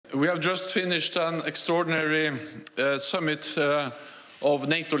We have just finished an extraordinary summit of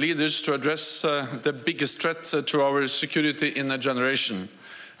NATO leaders to address the biggest threat to our security in a generation,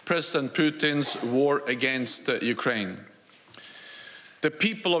 President Putin's war against Ukraine. The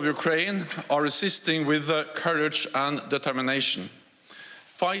people of Ukraine are resisting with courage and determination,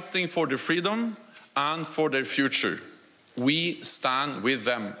 fighting for their freedom and for their future. We stand with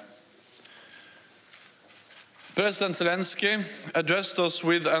them. President Zelensky addressed us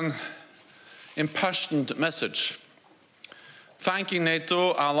with an impassioned message, thanking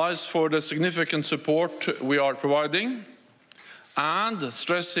NATO allies for the significant support we are providing and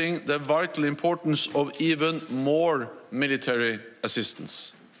stressing the vital importance of even more military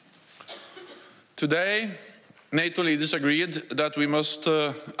assistance. Today, NATO leaders agreed that we must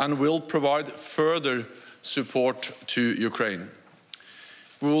and will provide further support to Ukraine.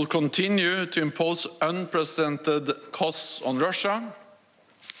 We will continue to impose unprecedented costs on Russia,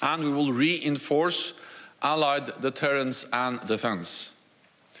 and we will reinforce allied deterrence and defense.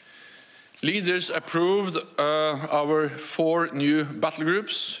 Leaders approved our 4 new battle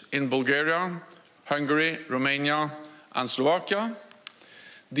groups in Bulgaria, Hungary, Romania, and Slovakia.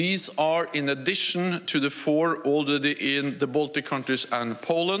 These are in addition to the 4 already in the Baltic countries and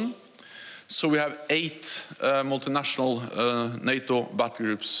Poland. So we have 8 multinational NATO battle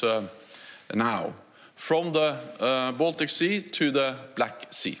groups now, from the Baltic Sea to the Black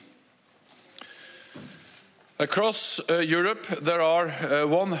Sea. Across Europe, there are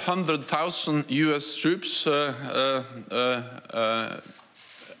 100,000 US troops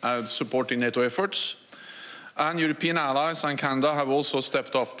supporting NATO efforts, and European allies and Canada have also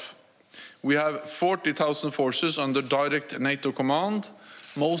stepped up. We have 40,000 forces under direct NATO command,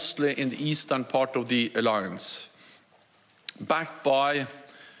 mostly in the eastern part of the alliance, backed by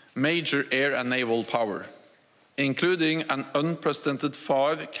major air and naval power, including an unprecedented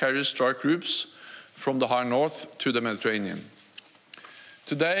 5 carrier strike groups from the high north to the Mediterranean.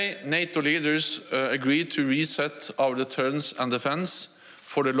 Today, NATO leaders agreed to reset our deterrence and defense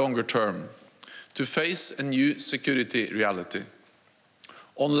for the longer term, to face a new security reality.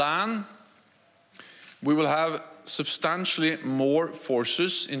 On land, we will have substantially more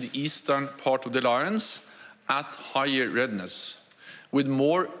forces in the eastern part of the alliance at higher readiness, with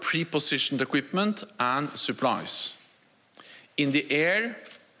more pre-positioned equipment and supplies. In the air,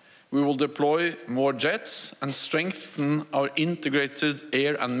 we will deploy more jets and strengthen our integrated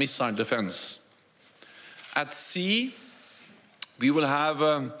air and missile defense. At sea, we will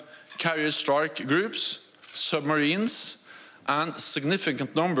have carrier strike groups, submarines, and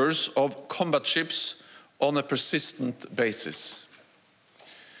significant numbers of combat ships on a persistent basis.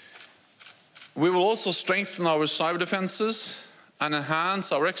 We will also strengthen our cyber defenses and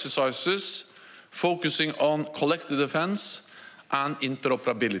enhance our exercises, focusing on collective defense and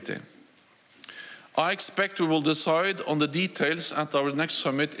interoperability. I expect we will decide on the details at our next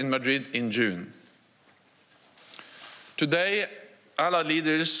summit in Madrid in June. Today, Allied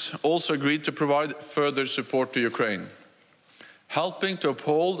leaders also agreed to provide further support to Ukraine, helping to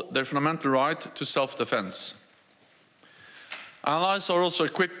uphold their fundamental right to self-defense. Allies are also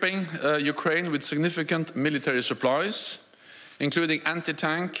equipping Ukraine with significant military supplies, including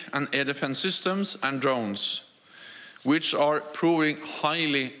anti-tank and air defense systems and drones, which are proving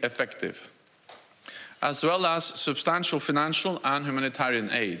highly effective, as well as substantial financial and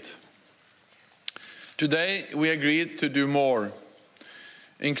humanitarian aid. Today, we agreed to do more,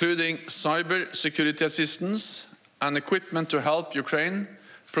 including cyber security assistance and equipment to help Ukraine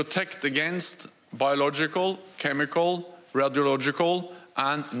protect against biological, chemical, radiological,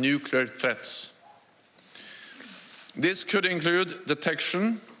 and nuclear threats. This could include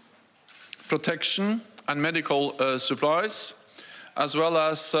detection, protection, and medical supplies, as well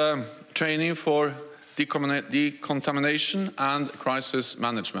as training for decontamination and crisis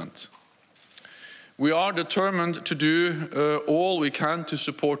management. We are determined to do all we can to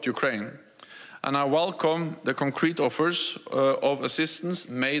support Ukraine, and I welcome the concrete offers of assistance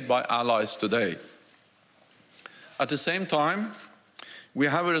made by allies today. At the same time, we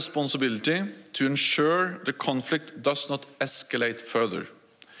have a responsibility to ensure the conflict does not escalate further,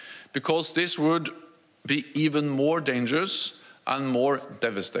 because this would be even more dangerous and more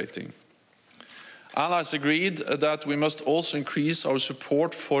devastating. Allies agreed that we must also increase our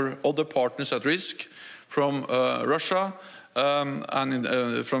support for other partners at risk from Russia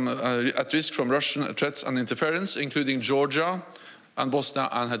at risk from Russian threats and interference, including Georgia and Bosnia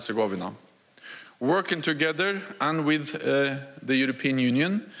and Herzegovina. Working together and with the European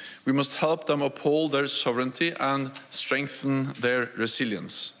Union, we must help them uphold their sovereignty and strengthen their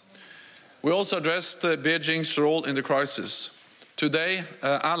resilience. We also addressed Beijing's role in the crisis, Today,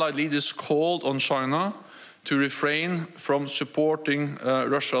 Allied leaders called on China to refrain from supporting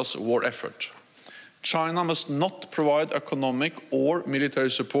Russia's war effort. China must not provide economic or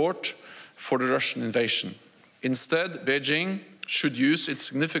military support for the Russian invasion. Instead, Beijing should use its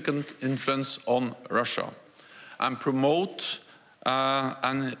significant influence on Russia and promote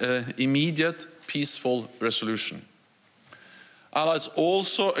an immediate peaceful resolution. Allies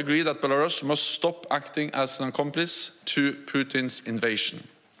also agree that Belarus must stop acting as an accomplice to Putin's invasion.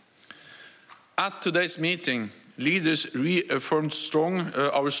 At today's meeting, leaders reaffirmed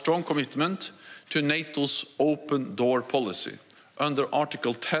our strong commitment to NATO's open door policy under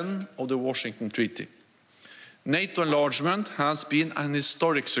Article 10 of the Washington Treaty. NATO enlargement has been an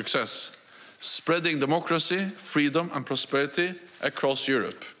historic success, spreading democracy, freedom and prosperity across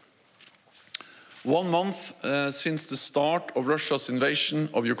Europe. 1 month since the start of Russia's invasion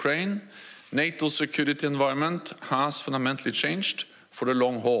of Ukraine, NATO's security environment has fundamentally changed for the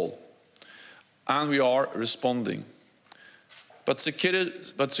long haul, and we are responding. But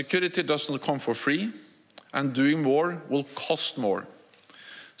security does not come for free, and doing more will cost more.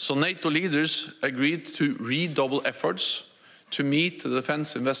 So NATO leaders agreed to redouble efforts to meet the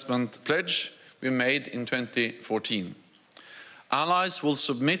defense investment pledge we made in 2014. Allies will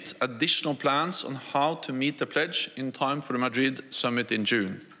submit additional plans on how to meet the pledge in time for the Madrid summit in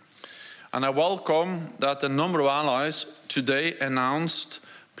June. And I welcome that a number of allies today announced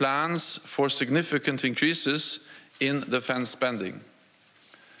plans for significant increases in defense spending.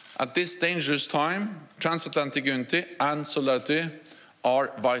 At this dangerous time, transatlantic unity and solidarity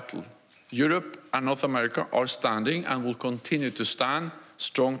are vital. Europe and North America are standing and will continue to stand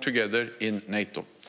strong together in NATO.